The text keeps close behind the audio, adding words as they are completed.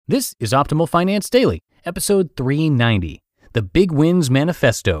This is Optimal Finance Daily, episode 390, The Big Wins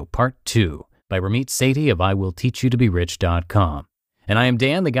Manifesto, Part 2, by Ramit Sethi of IWillTeachYouToBeRich.com. And I am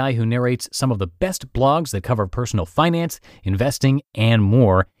Dan, the guy who narrates some of the best blogs that cover personal finance, investing, and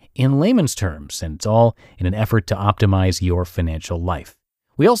more in layman's terms, and it's all in an effort to optimize your financial life.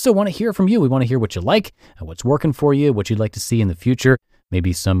 We also want to hear from you. We want to hear what you like, what's working for you, what you'd like to see in the future,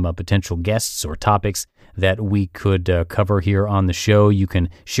 maybe some potential guests or topics that we could cover here on the show. You can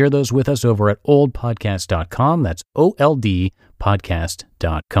share those with us over at oldpodcast.com. That's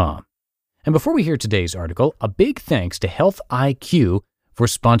oldpodcast.com. And before we hear today's article, a big thanks to Health IQ for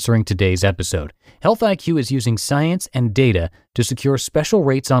sponsoring today's episode. Health IQ is using science and data to secure special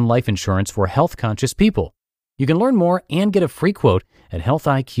rates on life insurance for health-conscious people. You can learn more and get a free quote at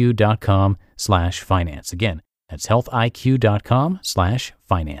healthiq.com/finance. Again, that's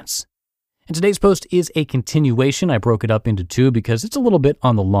healthiq.com/finance. And today's post is a continuation. I broke it up into two because it's a little bit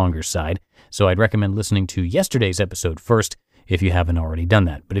on the longer side. So I'd recommend listening to yesterday's episode first if you haven't already done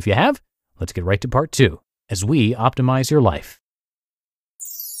that. But if you have, let's get right to part 2 as we optimize your life.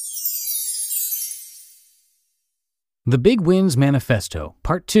 The Big Wins Manifesto,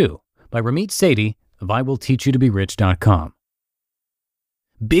 Part 2, by Ramit Sethi of IWillTeachYouToBeRich.com.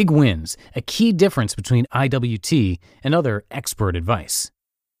 Big wins, a key difference between IWT and other expert advice.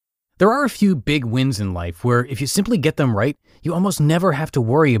 There are a few big wins in life where if you simply get them right, you almost never have to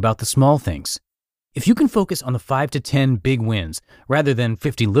worry about the small things. If you can focus on the 5 to 10 big wins rather than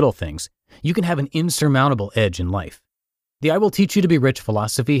 50 little things, you can have an insurmountable edge in life. The I Will Teach You to Be Rich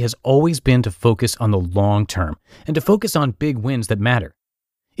philosophy has always been to focus on the long term and to focus on big wins that matter.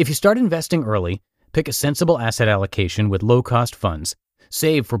 If you start investing early, pick a sensible asset allocation with low-cost funds,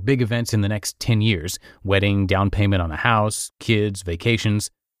 save for big events in the next 10 years, wedding, down payment on a house, kids, vacations,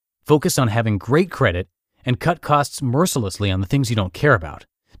 focus on having great credit, and cut costs mercilessly on the things you don't care about.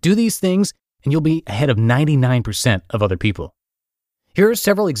 Do these things, and you'll be ahead of 99% of other people. Here are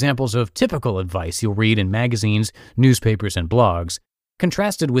several examples of typical advice you'll read in magazines, newspapers, and blogs,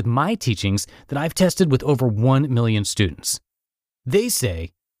 contrasted with my teachings that I've tested with over 1 million students. They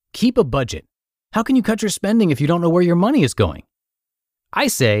say, keep a budget. How can you cut your spending if you don't know where your money is going? I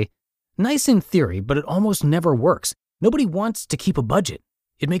say, nice in theory, but it almost never works. Nobody wants to keep a budget.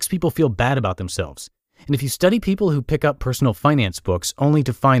 It makes people feel bad about themselves. And if you study people who pick up personal finance books only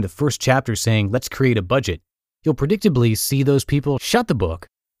to find the first chapter saying, let's create a budget, you'll predictably see those people shut the book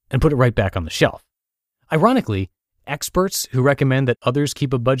and put it right back on the shelf. Ironically, experts who recommend that others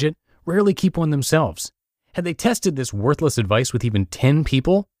keep a budget rarely keep one themselves. Had they tested this worthless advice with even 10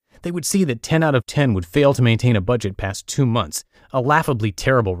 people, they would see that 10 out of 10 would fail to maintain a budget past 2 months, a laughably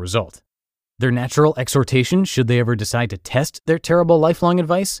terrible result. Their natural exhortation, should they ever decide to test their terrible lifelong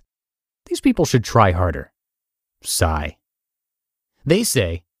advice? These people should try harder. Sigh. They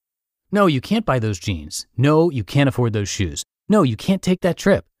say, no, you can't buy those jeans. No, you can't afford those shoes. No, you can't take that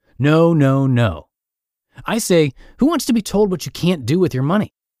trip. No, no, no. I say, who wants to be told what you can't do with your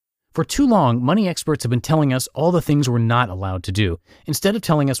money? For too long, money experts have been telling us all the things we're not allowed to do, instead of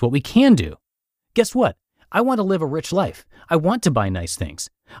telling us what we can do. Guess what? I want to live a rich life. I want to buy nice things.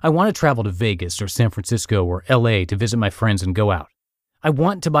 I want to travel to Vegas or San Francisco or LA to visit my friends and go out. I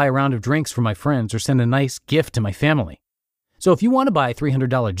want to buy a round of drinks for my friends or send a nice gift to my family. So if you want to buy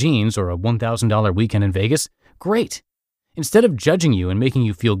 $300 jeans or a $1,000 weekend in Vegas, great. Instead of judging you and making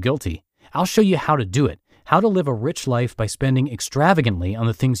you feel guilty, I'll show you how to do it, how to live a rich life by spending extravagantly on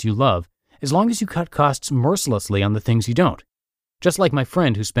the things you love, as long as you cut costs mercilessly on the things you don't. Just like my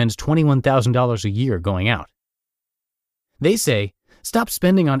friend who spends $21,000 a year going out. They say, stop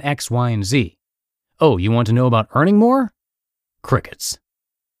spending on X, Y, and Z. Oh, you want to know about earning more? Crickets.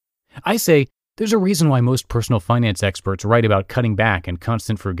 I say, there's a reason why most personal finance experts write about cutting back and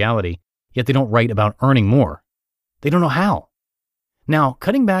constant frugality, yet they don't write about earning more. They don't know how. Now,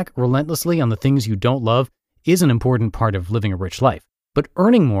 cutting back relentlessly on the things you don't love is an important part of living a rich life, but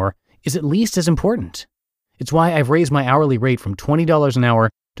earning more is at least as important. It's why I've raised my hourly rate from $20 an hour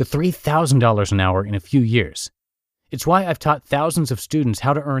to $3,000 an hour in a few years. It's why I've taught thousands of students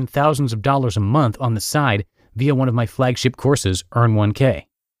how to earn thousands of dollars a month on the side via one of my flagship courses, Earn 1K.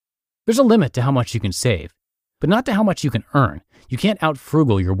 There's a limit to how much you can save, but not to how much you can earn. You can't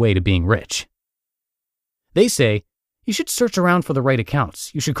out-frugal your way to being rich. They say, you should search around for the right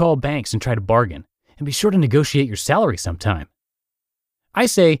accounts. You should call banks and try to bargain, and be sure to negotiate your salary sometime. I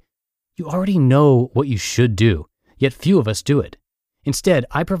say, you already know what you should do, yet few of us do it. Instead,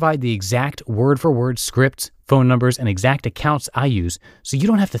 I provide the exact word-for-word scripts, phone numbers, and exact accounts I use so you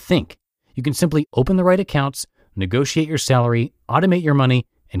don't have to think. You can simply open the right accounts, negotiate your salary, automate your money,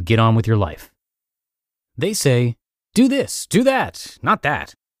 and get on with your life. They say, do this, do that, not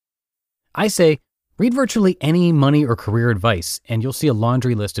that. I say, read virtually any money or career advice, and you'll see a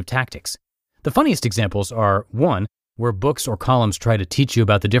laundry list of tactics. The funniest examples are, 1, where books or columns try to teach you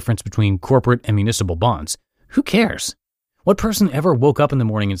about the difference between corporate and municipal bonds. Who cares? What person ever woke up in the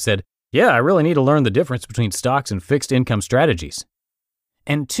morning and said, yeah, I really need to learn the difference between stocks and fixed income strategies?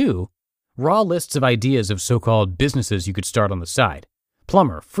 And 2, raw lists of ideas of so-called businesses you could start on the side.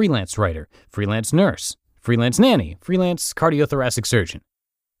 Plumber, freelance writer, freelance nurse, freelance nanny, freelance cardiothoracic surgeon.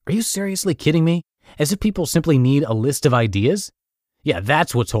 Are you seriously kidding me? As if people simply need a list of ideas? Yeah,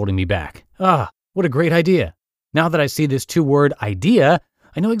 that's what's holding me back. What a great idea. Now that I see this 2-word idea,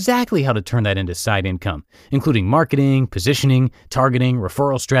 I know exactly how to turn that into side income, including marketing, positioning, targeting,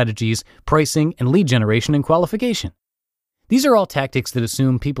 referral strategies, pricing, and lead generation and qualification. These are all tactics that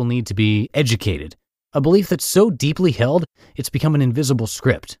assume people need to be educated, a belief that's so deeply held, it's become an invisible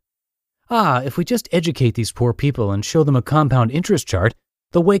script. If we just educate these poor people and show them a compound interest chart,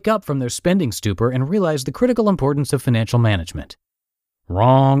 they'll wake up from their spending stupor and realize the critical importance of financial management.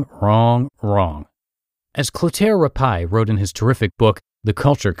 Wrong, wrong, wrong. As Clotaire Rapaille wrote in his terrific book, The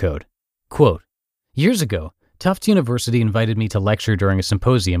Culture Code, quote, years ago, Tufts University invited me to lecture during a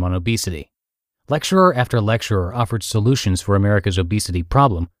symposium on obesity. Lecturer after lecturer offered solutions for America's obesity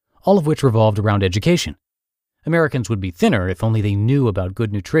problem, all of which revolved around education. Americans would be thinner if only they knew about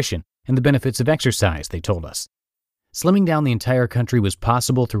good nutrition and the benefits of exercise, they told us. Slimming down the entire country was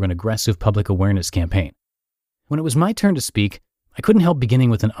possible through an aggressive public awareness campaign. When it was my turn to speak, I couldn't help beginning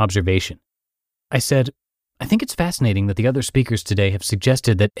with an observation. I said, I think it's fascinating that the other speakers today have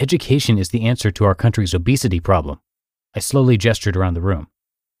suggested that education is the answer to our country's obesity problem. I slowly gestured around the room.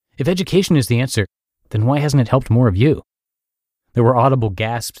 If education is the answer, then why hasn't it helped more of you? There were audible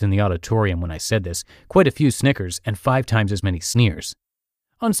gasps in the auditorium when I said this, quite a few snickers, and 5 times as many sneers.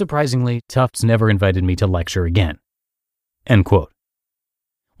 Unsurprisingly, Tufts never invited me to lecture again. End quote.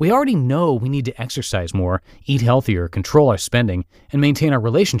 We already know we need to exercise more, eat healthier, control our spending, and maintain our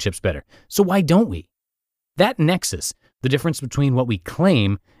relationships better, so why don't we? That nexus, the difference between what we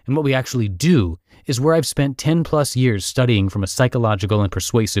claim and what we actually do, is where I've spent 10+ years studying from a psychological and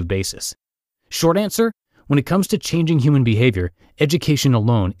persuasive basis. Short answer, when it comes to changing human behavior, education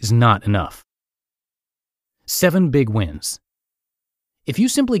alone is not enough. 7 big wins. If you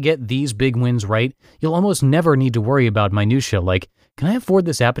simply get these big wins right, you'll almost never need to worry about minutiae like, can I afford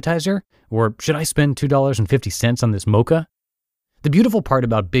this appetizer? Or should I spend $2.50 on this mocha? The beautiful part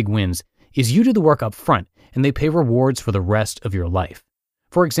about big wins is you do the work up front and they pay rewards for the rest of your life.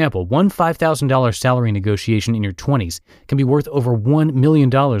 For example, one $5,000 salary negotiation in your 20s can be worth over $1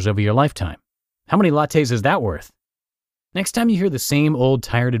 million over your lifetime. How many lattes is that worth? Next time you hear the same old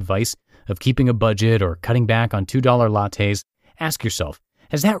tired advice of keeping a budget or cutting back on $2 lattes, ask yourself,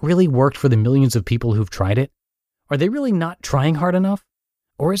 has that really worked for the millions of people who've tried it? Are they really not trying hard enough?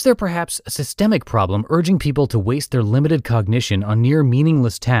 Or is there perhaps a systemic problem urging people to waste their limited cognition on near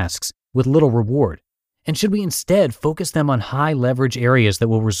meaningless tasks with little reward? And should we instead focus them on high leverage areas that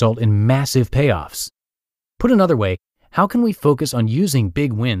will result in massive payoffs? Put another way, how can we focus on using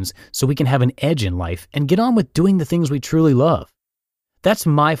big wins so we can have an edge in life and get on with doing the things we truly love? That's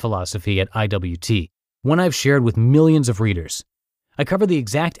my philosophy at IWT, one I've shared with millions of readers. I cover the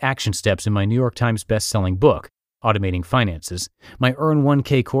exact action steps in my New York Times best-selling book, Automating Finances, my Earn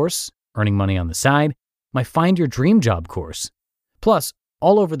 1K course, Earning Money on the Side, my Find Your Dream Job course, plus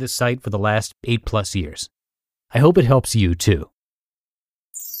all over this site for the last 8+ years. I hope it helps you too.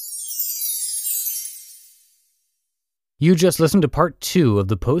 You just listened to part 2 of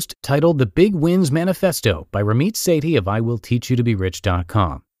the post titled The Big Wins Manifesto by Ramit Sethi of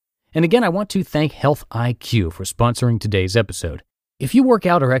IWillTeachYouToBeRich.com. And again, I want to thank Health IQ for sponsoring today's episode. If you work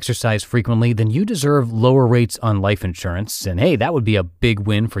out or exercise frequently, then you deserve lower rates on life insurance, and hey, that would be a big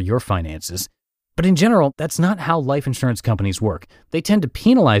win for your finances. But in general, that's not how life insurance companies work. They tend to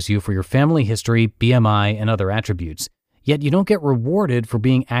penalize you for your family history, BMI, and other attributes. Yet you don't get rewarded for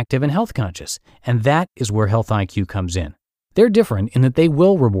being active and health conscious, and that is where Health IQ comes in. They're different in that they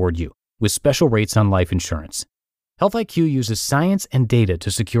will reward you with special rates on life insurance. Health IQ uses science and data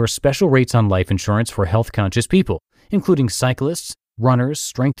to secure special rates on life insurance for health conscious people, including cyclists, runners,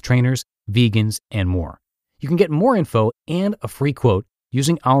 strength trainers, vegans, and more. You can get more info and a free quote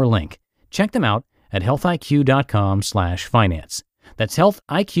using our link. Check them out at healthiq.com/finance. That's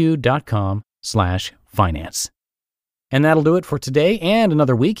healthiq.com/finance. And that'll do it for today and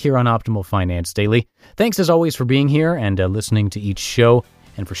another week here on Optimal Finance Daily. Thanks as always for being here and listening to each show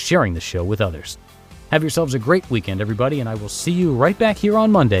and for sharing the show with others. Have yourselves a great weekend, everybody, and I will see you right back here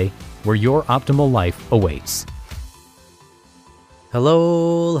on Monday where your optimal life awaits.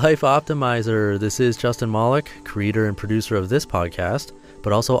 Hello, Life Optimizer. This is Justin Malik, creator and producer of this podcast.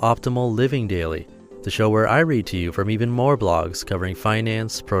 but also Optimal Living Daily, the show where I read to you from even more blogs covering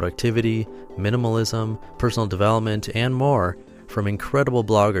finance, productivity, minimalism, personal development, and more from incredible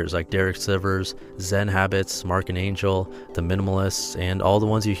bloggers like Derek Sivers, Zen Habits, Mark and Angel, The Minimalists, and all the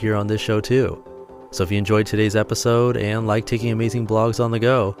ones you hear on this show too. So if you enjoyed today's episode and like taking amazing blogs on the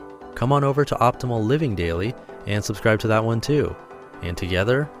go, come on over to Optimal Living Daily and subscribe to that one too. And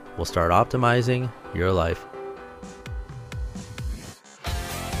together, we'll start optimizing your life.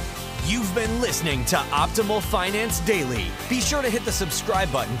 You've been listening to Optimal Finance Daily. Be sure to hit the subscribe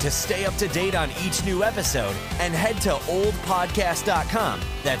button to stay up to date on each new episode and head to oldpodcast.com.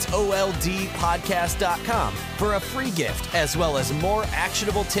 That's OLDpodcast.com for a free gift as well as more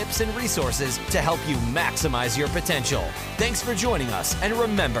actionable tips and resources to help you maximize your potential. Thanks for joining us, and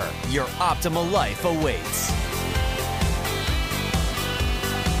remember, your optimal life awaits.